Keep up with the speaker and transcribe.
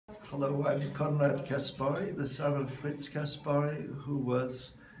Hello, I'm Conrad Caspari, the son of Fritz Caspari, who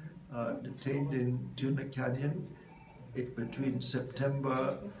was detained in Tuna Canyon between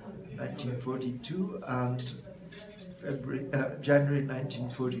September 1942 and January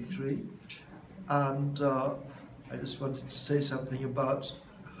 1943. And I just wanted to say something about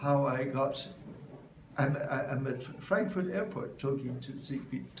how I got. I'm at Frankfurt Airport talking to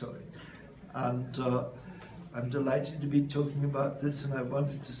Siegfried Toy, and I'm delighted to be talking about this, and I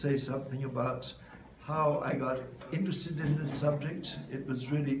wanted to say something about how I got interested in this subject. It was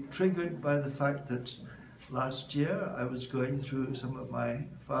really triggered by the fact that last year I was going through some of my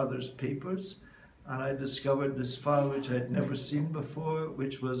father's papers, and I discovered this file which I'd never seen before,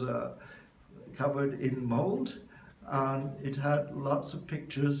 which was covered in mold, and it had lots of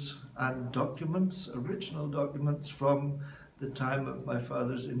pictures and documents, original documents from the time of my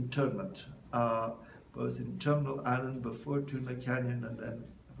father's internment, both in Terminal Island before Tuna Canyon and then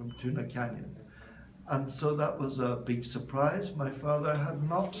from Tuna Canyon. And so that was a big surprise. My father had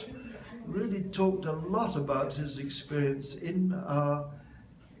not really talked a lot about his experience in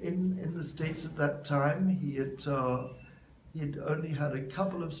the States at that time. He'd only had a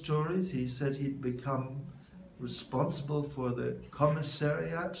couple of stories. He said he'd become responsible for the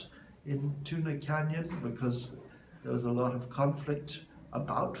commissariat in Tuna Canyon because there was a lot of conflict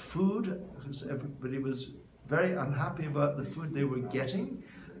about food, because everybody was very unhappy about the food they were getting,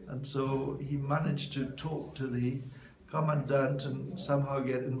 and so he managed to talk to the commandant and somehow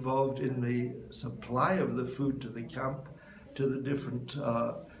get involved in the supply of the food to the camp, to the different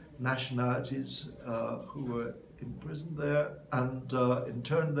nationalities who were imprisoned there and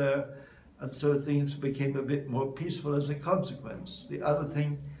interned there, and so things became a bit more peaceful as a consequence. The other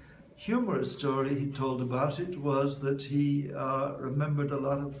thing, humorous story he told about it, was that he remembered a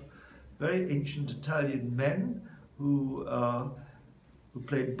lot of very ancient Italian men who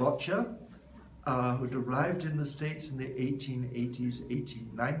played boccia, who'd arrived in the States in the 1880s,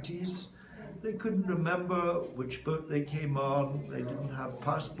 1890s. They couldn't remember which boat they came on, they didn't have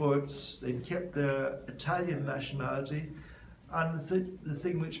passports, they kept their Italian nationality, and the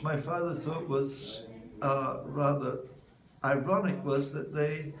thing which my father thought was rather ironic was that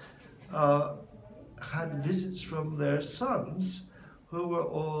they had visits from their sons, who were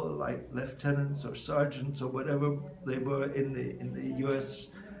all like lieutenants or sergeants or whatever they were in the U.S.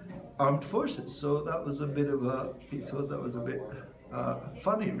 Armed Forces. So that was a bit of he thought that was a bit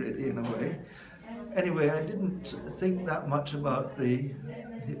funny, really, in a way. Anyway, I didn't think that much about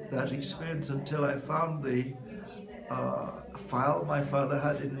that experience until I found the file my father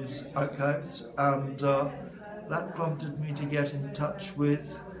had in his archives, and that prompted me to get in touch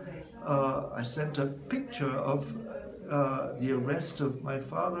with. I sent a picture of the arrest of my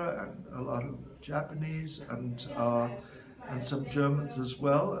father and a lot of Japanese and some Germans as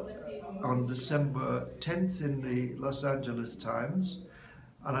well on December 10th in the Los Angeles Times.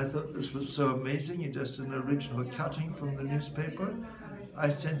 And I thought this was so amazing, just an original cutting from the newspaper. I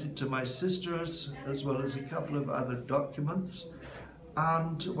sent it to my sisters as well as a couple of other documents.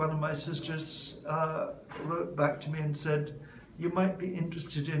 And one of my sisters wrote back to me and said, "You might be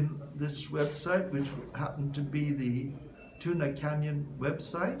interested in this website," which happened to be the Tuna Canyon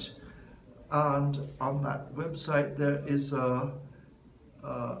website. And on that website there is a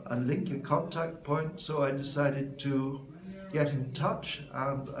link, a contact point, so I decided to get in touch,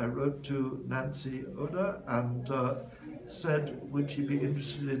 and I wrote to Nancy Oda and said, would she be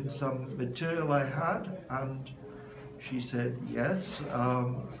interested in some material I had, and she said yes,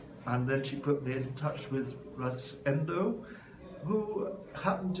 and then she put me in touch with Russ Endo, who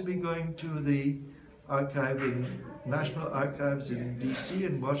happened to be going to the National Archives in DC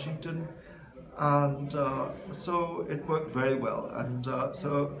in Washington, and so it worked very well. And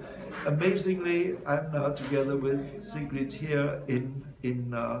so amazingly, I'm now together with Sigrid here in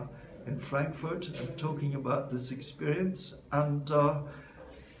Frankfurt and talking about this experience, and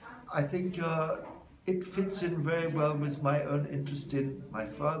I think it fits in very well with my own interest in my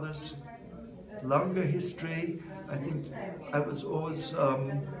father's longer history. I think I always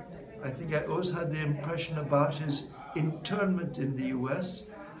had the impression about his internment in the US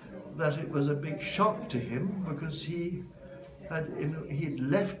that it was a big shock to him, because he'd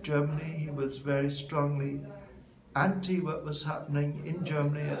left Germany. He was very strongly anti what was happening in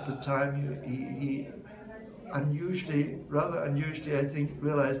Germany at the time. He rather unusually, I think,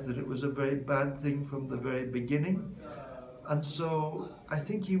 realized that it was a very bad thing from the very beginning. And so I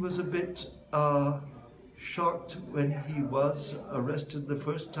think he was a bit shocked when he was arrested the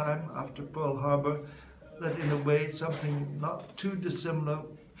first time after Pearl Harbor, that in a way something not too dissimilar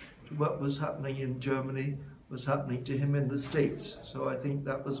to what was happening in Germany was happening to him in the States. So I think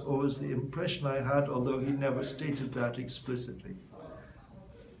that was always the impression I had, although he never stated that explicitly.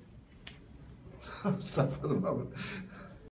 Stop for the moment.